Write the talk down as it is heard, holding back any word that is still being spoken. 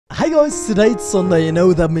Hi guys, today it's Sunday, you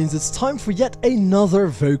know that means it's time for yet another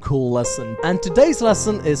vocal lesson. And today's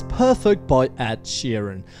lesson is Perfect by Ed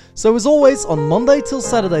Sheeran. So as always, on Monday till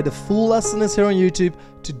Saturday the full lesson is here on YouTube.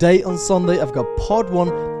 Today on Sunday I've got part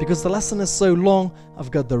 1, because the lesson is so long,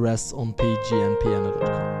 I've got the rest on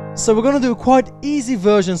pgmpiano.com. So we're gonna do a quite easy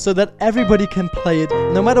version so that everybody can play it.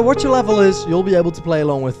 No matter what your level is, you'll be able to play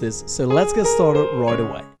along with this. So let's get started right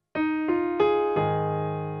away.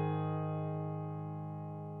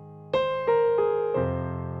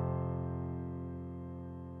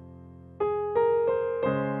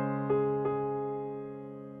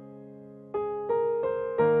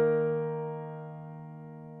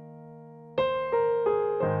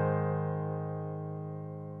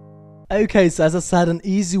 Okay, so as I said, an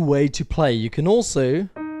easy way to play. You can also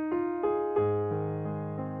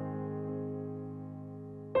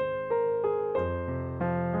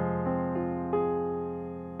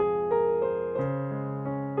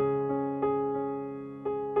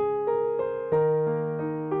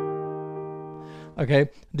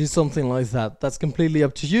do something like that. That's completely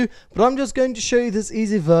up to you, but I'm just going to show you this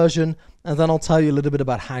easy version, and then I'll tell you a little bit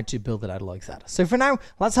about how to build it out like that. So for now,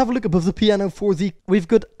 let's have a look above the piano for we've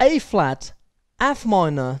got A flat, F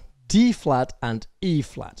minor, D flat, and E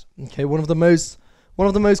flat. Okay, one of the most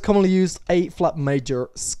commonly used A flat major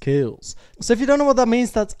scales. So if you don't know what that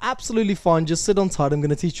means, that's absolutely fine. Just sit on tight. I'm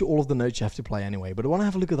going to teach you all of the notes you have to play anyway, but I want to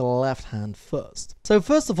have a look at the left hand first. So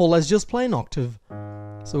first of all, let's just play an octave.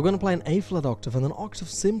 So we're going to play an A flat octave, and an octave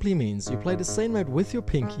simply means you play the same note with your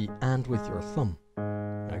pinky and with your thumb.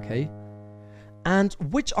 Okay? And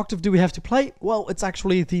which octave do we have to play? Well, it's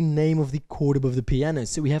actually the name of the chord above the piano.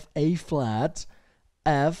 So we have A flat,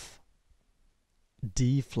 F,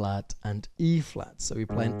 D flat, and E flat. So we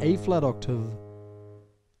play an A flat octave,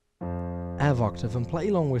 F octave, and play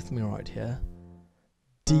along with me right here.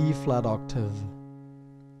 D flat octave,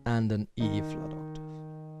 and an E flat octave.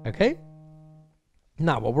 Okay?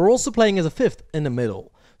 Now, what we're also playing is a fifth in the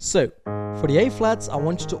middle. So, for the A flats, I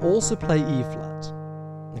want you to also play E flat.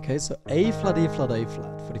 Okay, so A flat, E flat, A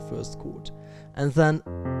flat for the first chord. And then,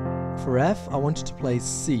 for F, I want you to play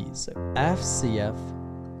C. So, F, C, F.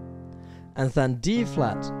 And then D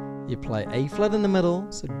flat, you play A flat in the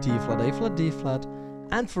middle. So, D flat, A flat, D flat.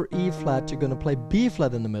 And for E flat, you're going to play B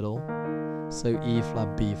flat in the middle. So, E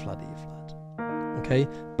flat, B flat, E flat. Okay,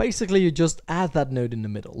 basically, you just add that note in the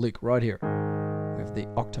middle. Look, right here. The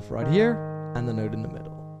octave right here and the note in the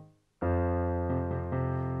middle.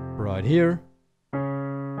 Right here,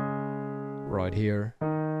 right here,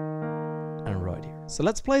 and right here. So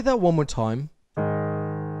let's play that one more time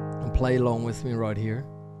and play along with me right here.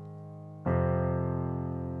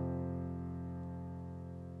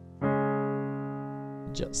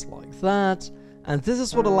 Just like that. And this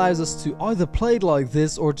is what allows us to either play it like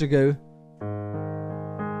this or to go .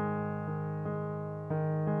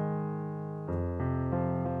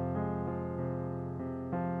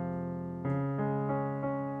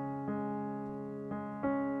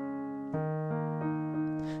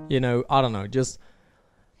 You know, I don't know, just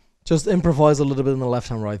improvise a little bit in the left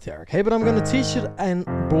hand right there, okay? But I'm going to teach it in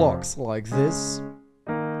blocks like this,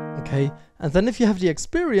 okay? And then if you have the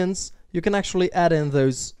experience, you can actually add in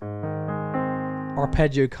those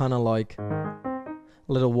arpeggio kind of like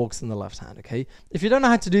little walks in the left hand, okay? If you don't know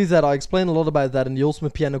how to do that, I explain a lot about that in the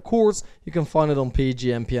Ultimate Piano course. You can find it on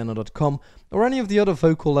pgmpiano.com or any of the other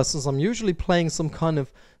vocal lessons. I'm usually playing some kind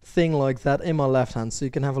of thing like that in my left hand, so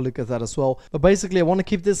you can have a look at that as well. But basically, I want to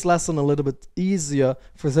keep this lesson a little bit easier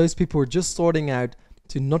for those people who are just starting out,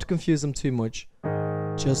 to not confuse them too much.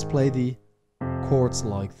 Just play the chords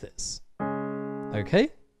like this, okay?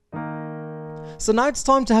 So now it's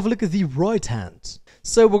time to have a look at the right hand.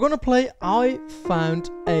 So we're going to play I Found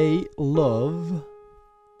a Love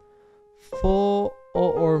for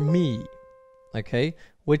or me, okay?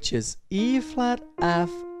 Which is E flat, F,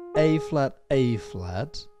 A flat, A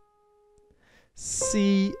flat,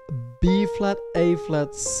 C, B flat, A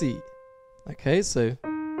flat, C. Okay, so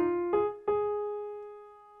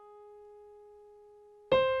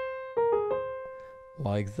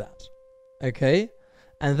like that. Okay?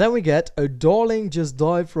 And then we get, oh darling, just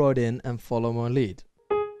dive right in and follow my lead.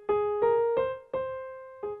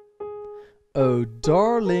 Oh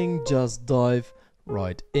darling, just dive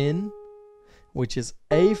right in, which is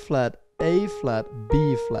A flat, B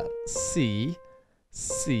flat, C,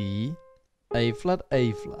 C, A flat,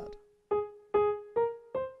 A flat.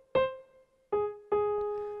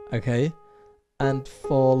 Okay, and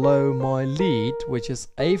follow my lead, which is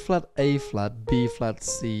A flat, B flat,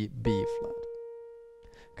 C, B flat.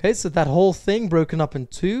 Okay, so that whole thing broken up in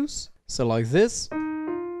twos. So like this.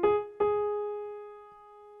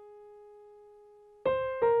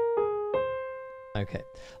 Okay,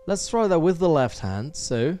 let's try that with the left hand.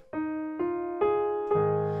 So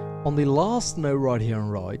on the last note right here on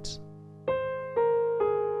right,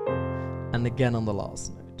 and again on the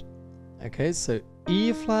last note. Okay, so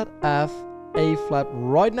E flat, F, A flat.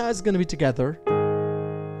 Right now it's going to be together.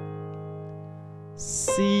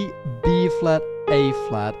 C, B flat, A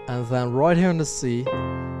flat, and then right here on the C,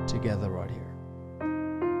 together right here.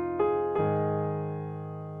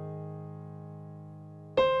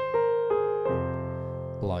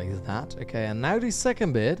 Like that. Okay, and now the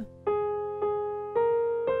second bit.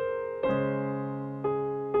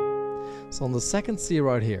 So on the second C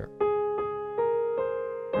right here,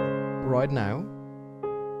 right now,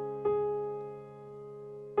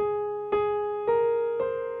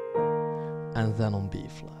 and then on B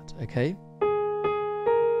flat, okay?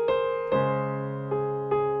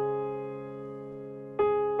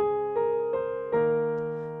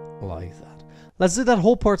 Like that. Let's do that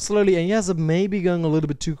whole part slowly, and yes, it may be going a little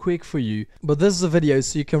bit too quick for you, but this is a video,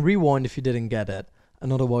 so you can rewind if you didn't get it,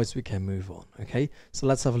 and otherwise we can move on, okay? So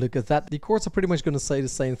let's have a look at that. The chords are pretty much going to stay the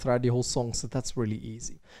same throughout the whole song, so that's really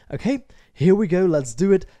easy. Okay, here we go, let's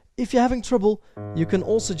do it. If you're having trouble, you can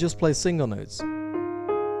also just play single notes.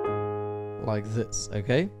 Like this,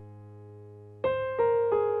 okay?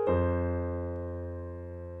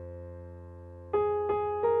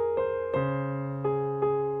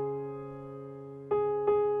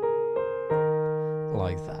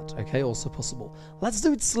 Like that, okay? Also possible. Let's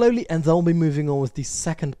do it slowly, and then we'll be moving on with the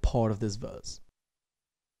second part of this verse.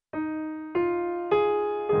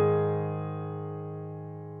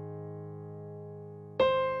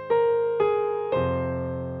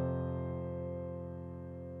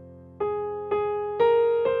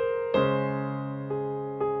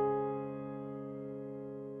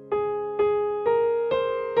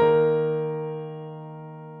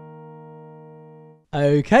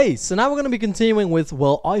 Okay, so now we're going to be continuing with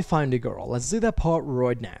Well, I Found a Girl. Let's do that part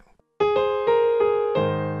right now.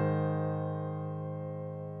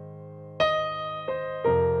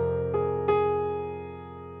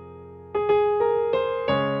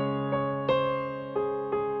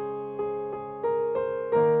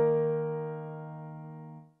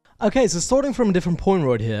 Okay, so starting from a different point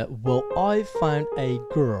right here, Well, I Found a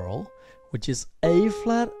Girl, which is A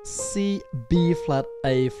flat, C, B flat,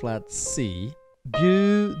 A flat, C.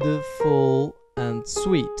 Beautiful and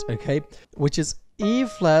sweet, okay, which is E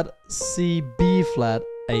flat, C, B flat,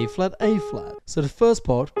 A flat, A flat. So the first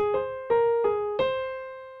part,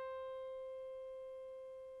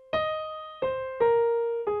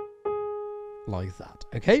 like that,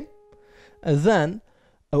 okay, and then,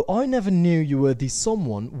 oh, I never knew you were the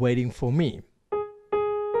someone waiting for me.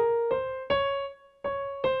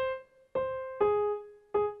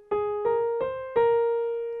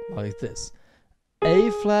 Like this.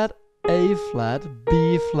 A flat, B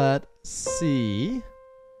flat, C,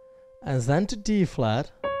 and then to D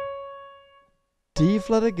flat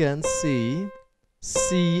again, C,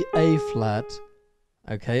 C, A flat,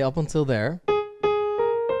 okay, up until there.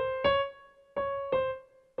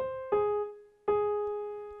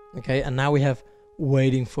 Okay, and now we have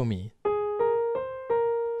Waiting for Me.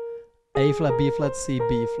 A flat, B flat, C,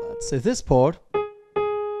 B flat. So this part,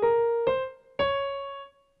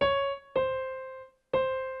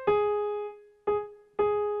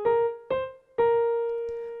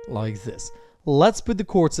 like this. Let's put the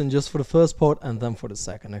chords in just for the first part and then for the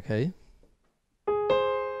second, okay?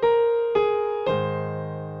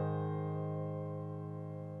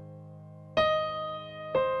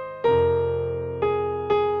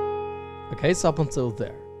 Okay, so up until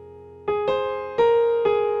there.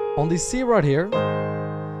 On the C right here,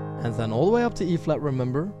 and then all the way up to E flat,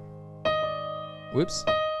 remember? Whoops.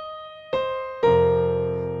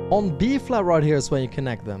 On B flat right here is when you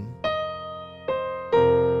connect them.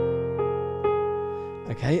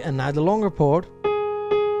 Okay, and now the longer part,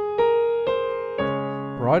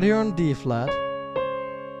 right here on D flat.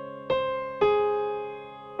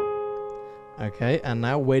 Okay, and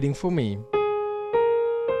now Waiting for Me.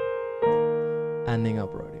 Ending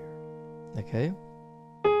up right here. Okay.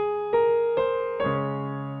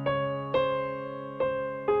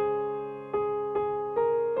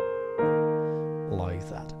 Like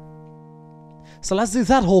that. So let's do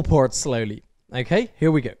that whole part slowly. Okay,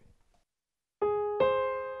 here we go.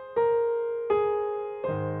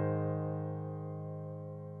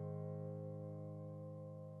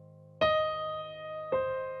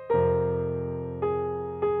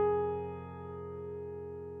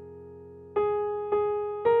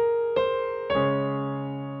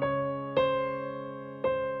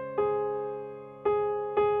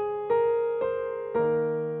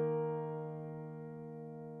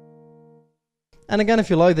 And again, if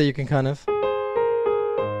you like that, you can kind of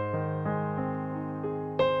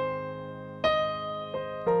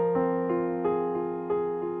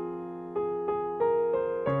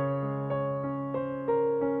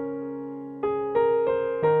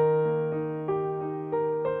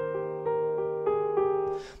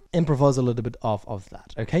improvise a little bit off of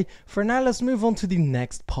that. Okay, for now, let's move on to the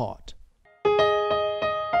next part.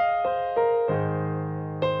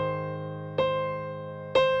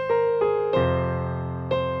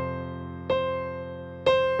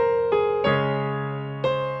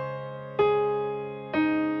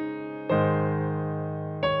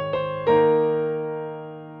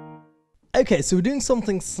 Okay, so we're doing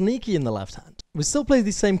something sneaky in the left hand. We still play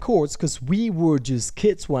the same chords because we were just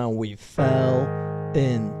kids when we fell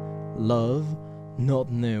in love,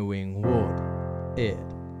 not knowing what it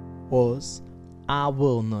was. I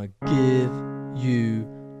will not give you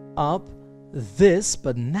up this,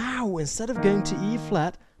 but now instead of going to E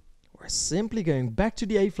flat, we're simply going back to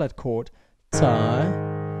the A flat chord. Ta,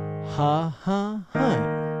 ha, ha,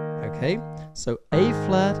 ha. Okay, so A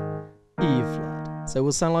flat, E flat. So it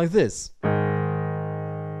will sound like this.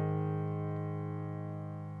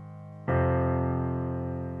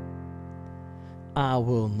 I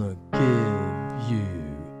will not give you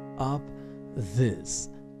up this.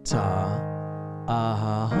 Ta, ah,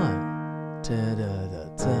 ha, da da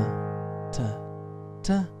da ta, ta,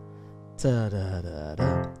 ta, da da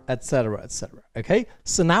da, etc., etc. Okay,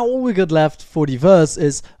 so now all we got left for the verse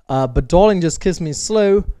is, but darling, just kiss me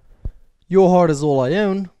slow. Your heart is all I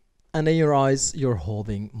own, and in your eyes, you're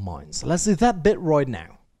holding mine. So let's do that bit right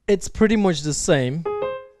now. It's pretty much the same.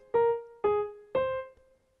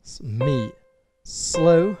 It's me.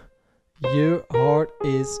 Slow, your heart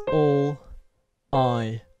is all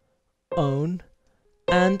I own,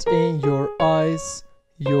 and in your eyes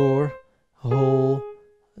you're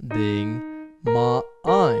holding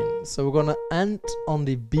mine. So we're gonna end on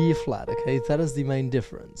the B flat, okay? That is the main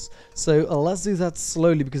difference. So let's do that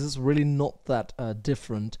slowly because it's really not that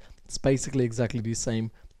different. It's basically exactly the same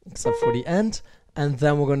except for the end, and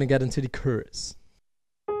then we're gonna get into the chorus.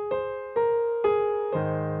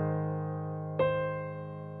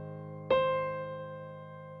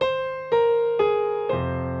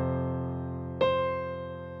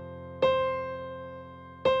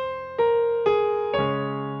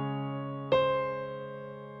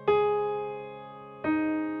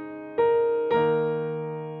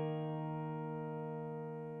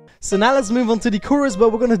 So now let's move on to the chorus,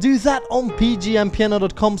 but we're going to do that on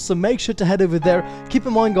pgmpiano.com, so make sure to head over there. Keep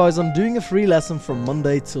in mind, guys, I'm doing a free lesson from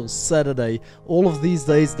Monday till Saturday. All of these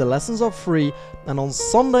days, the lessons are free, and on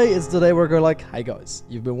Sunday is the day where I go like, hey guys,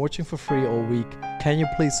 you've been watching for free all week. Can you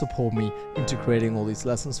please support me into creating all these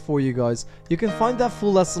lessons for you guys? You can find that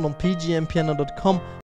full lesson on pgmpiano.com.